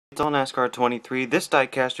All Nascar 23. This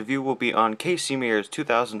diecast review will be on Mears'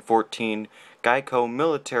 2014 Geico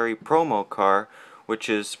military promo car, which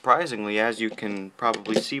is surprisingly, as you can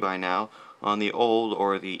probably see by now, on the old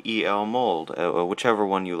or the EL mold, whichever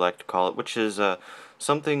one you like to call it, which is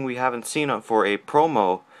something we haven't seen for a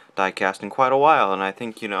promo diecast in quite a while, and I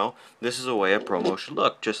think, this is a way a promo should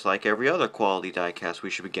look, just like every other quality diecast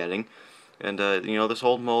we should be getting. And, this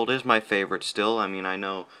old mold is my favorite still. I mean, I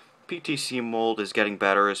know PTC mold is getting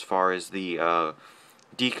better as far as the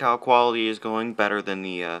decal quality is going, better than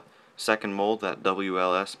the second mold, that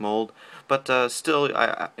WLS mold. But still,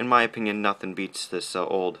 in my opinion, nothing beats this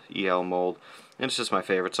old EL mold. And it's just my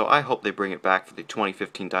favorite, so I hope they bring it back for the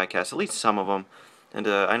 2015 diecast, at least some of them. And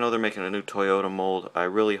I know they're making a new Toyota mold. I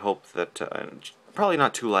really hope that, probably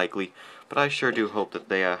not too likely, but I sure do hope that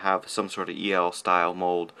they have some sort of EL style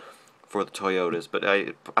mold for the Toyotas, but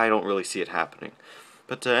I don't really see it happening.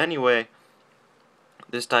 But anyway,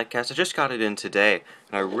 this diecast, I just got it in today,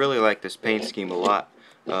 and I really like this paint scheme a lot.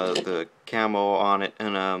 The camo on it,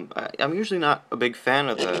 and I'm usually not a big fan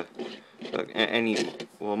of the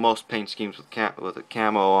most paint schemes with a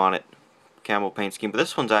camo on it, camo paint scheme, but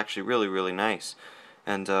this one's actually really nice,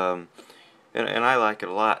 and I like it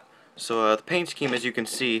a lot. So the paint scheme, as you can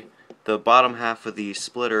see, the bottom half of the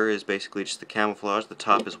splitter is basically just the camouflage. The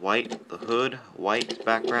top is white, the hood white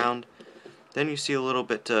background. Then you see a little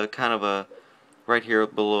bit kind of a right here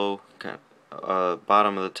below,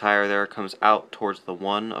 bottom of the tire there comes out towards the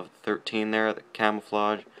 1 of 13 there, the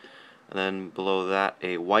camouflage. And then below that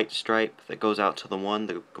a white stripe that goes out to the 1,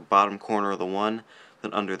 the bottom corner of the 1.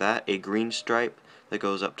 Then under that a green stripe that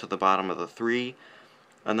goes up to the bottom of the 3.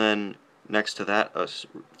 And then next to that a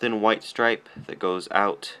thin white stripe that goes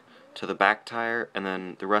out to the back tire, and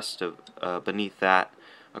then the rest of beneath that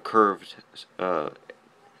a curved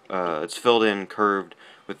it's filled in curved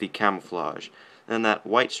with the camouflage. And that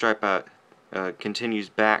white stripe continues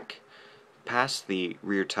back past the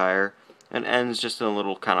rear tire and ends just in a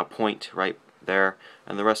little kind of point right there,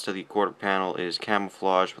 and the rest of the quarter panel is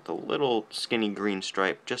camouflage with a little skinny green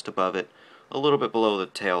stripe just above it, a little bit below the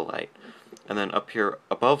tail light. And then up here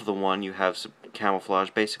above the 1 you have some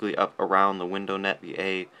camouflage basically up around the window net, the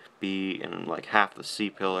A, B, and like half the C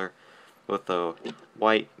pillar, with a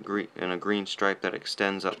white, green, and a green stripe that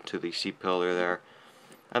extends up to the C pillar there.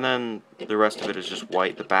 And then the rest of it is just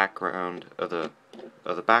white. The background of the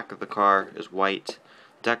back of the car is white,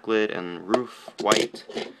 deck lid and roof white,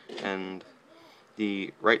 and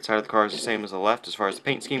the right side of the car is the same as the left as far as the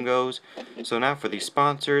paint scheme goes. So now for the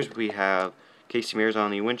sponsors, we have Mears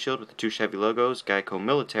on the windshield with the 2 Chevy logos, Geico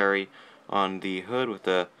Military on the hood with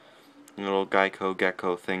the little Geico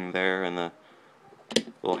gecko thing there, and the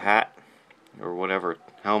little hat, or whatever,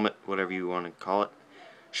 helmet, whatever you want to call it.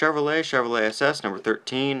 Chevrolet SS number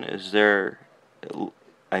 13 is there.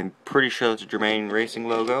 I'm pretty sure that's a Germain Racing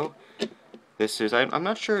logo. This is, I'm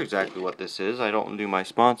not sure exactly what this is. I don't do my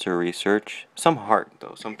sponsor research. Some heart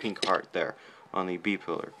though, some pink heart there on the B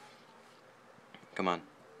pillar. Come on,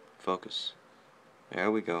 focus.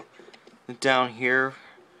 There we go. Down here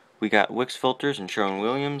we got Wix filters and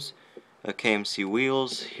Sherwin-Williams, KMC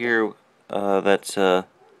wheels here. That's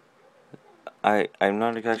I'm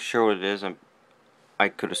not exactly sure what it is. I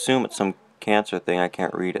could assume it's some cancer thing. I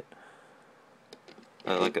can't read it.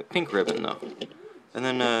 Like a pink ribbon though. And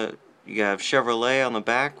then you have Chevrolet on the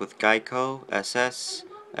back with Geico, SS,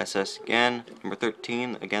 SS again, number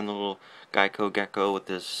 13. Again, the little Geico gecko with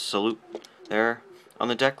this salute there. On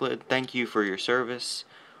the deck lid, thank you for your service.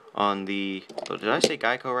 On the, did I say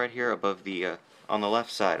Geico right here above the on the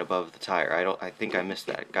left side above the tire? I think I missed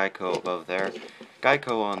that. Geico above there.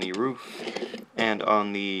 Geico on the roof, and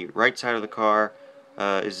on the right side of the car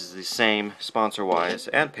is the same sponsor-wise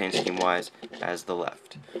and paint scheme-wise as the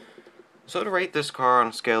left. So to rate this car on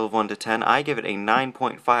a scale of 1 to 10, I give it a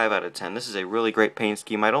 9.5 out of 10. This is a really great paint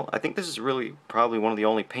scheme. I think this is really probably one of the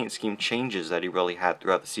only paint scheme changes that he really had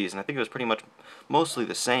throughout the season. I think it was pretty much mostly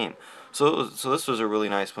the same. So this was a really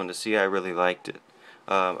nice one to see. I really liked it.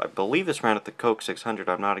 I believe this ran at the Coke 600.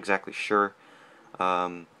 I'm not exactly sure.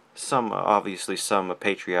 Obviously some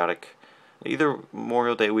patriotic, either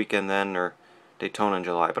Memorial Day weekend then or Daytona in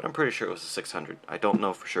July, but I'm pretty sure it was a 600. I don't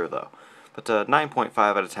know for sure though. But 9.5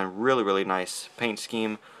 out of 10, really nice paint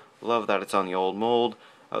scheme. Love that it's on the old mold.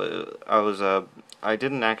 I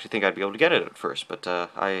didn't actually think I'd be able to get it at first, but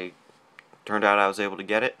turned out I was able to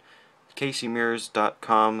get it.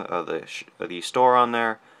 CaseyMears.com, the store on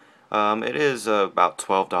there. It is about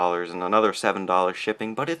 $12 and another $7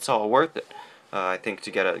 shipping, but it's all worth it. I think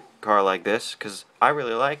to get a car like this, because I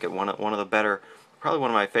really like it. One of the better, probably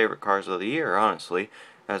one of my favorite cars of the year, honestly.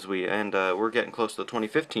 we're getting close to the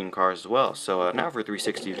 2015 cars as well. So now for a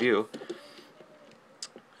 360 view.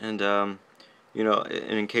 And you know,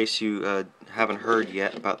 in case you haven't heard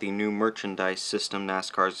yet about the new merchandise system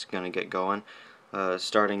NASCAR's going to get going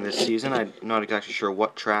starting this season. I'm not exactly sure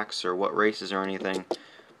what tracks or what races or anything,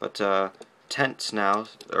 but tents now,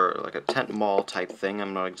 or like a tent mall type thing,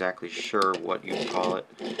 I'm not exactly sure what you'd call it,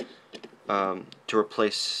 to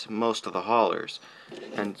replace most of the haulers,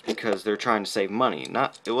 and because they're trying to save money.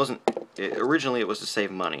 Originally it was to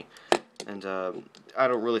save money, and I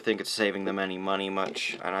don't really think it's saving them any money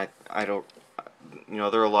much, and I don't, you know,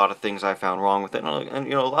 there are a lot of things I found wrong with it, and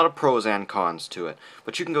you know, a lot of pros and cons to it.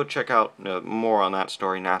 But you can go check out more on that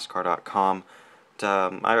story, NASCAR.com.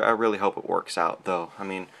 I really hope it works out, though. I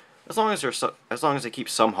mean, as long as they keep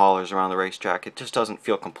some haulers around the racetrack, it just doesn't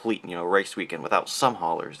feel complete, you know, race weekend without some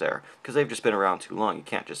haulers there, because they've just been around too long. You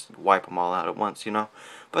can't just wipe them all out at once, you know.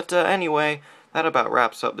 But anyway, that about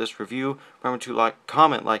wraps up this review. Remember to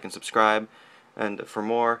comment, like, and subscribe, and for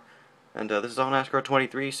more. And this is all NASCAR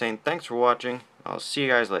 23 saying thanks for watching. I'll see you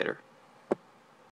guys later.